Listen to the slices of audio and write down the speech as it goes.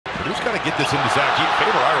Who's got to get this into Zach Edey?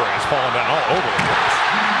 Faber Ira is falling down all over the place.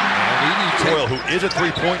 And Edey Boyle, who is a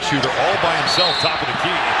three-point shooter, all by himself, top of the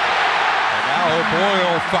key. And now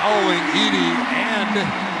Boyle following Edey, and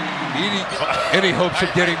Edey, any hopes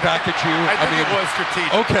of getting back at you? I mean, it was strategic.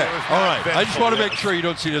 Okay, all right. I just want to make sure you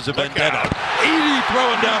don't see it as a vendetta. Edey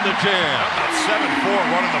throwing down the jam. About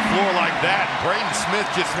 7-4 running the floor like that. Braden Smith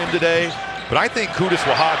just in today. But I think Qudus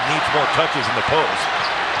Wahab needs more touches in the post.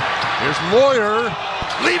 Here's Lawyer,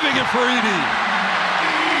 leaving it for Edey.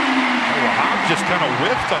 Wahab just kind of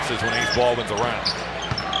whiff touches when Ace Baldwin's around.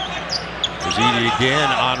 There's Edey again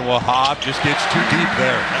on Wahab, just gets too deep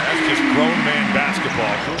there. That's just grown man basketball.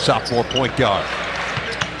 Sophomore point guard.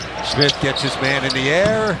 Smith gets his man in the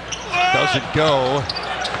air, doesn't go.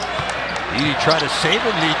 Edey trying to save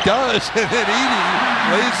him, and he does, and then Edey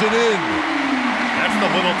lays it in. That's the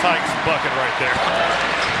Little Tykes bucket right there.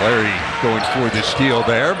 Clary going for the steal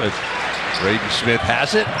there, but Braden Smith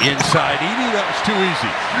has it inside Edey. That was too easy.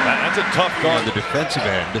 That's a tough guard on the defensive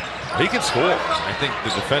end. He can score. I think the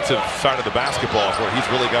defensive side of the basketball is where he's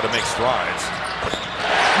really got to make strides.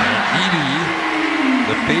 And Edey,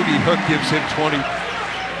 the baby hook gives him 16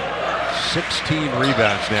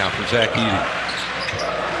 rebounds now for Zach Edey.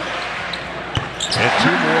 And 2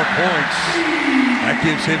 more points. That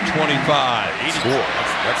gives him 25. Score.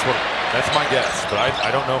 That's my guess, but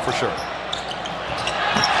I don't know for sure.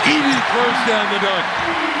 Edey throws down the dunk.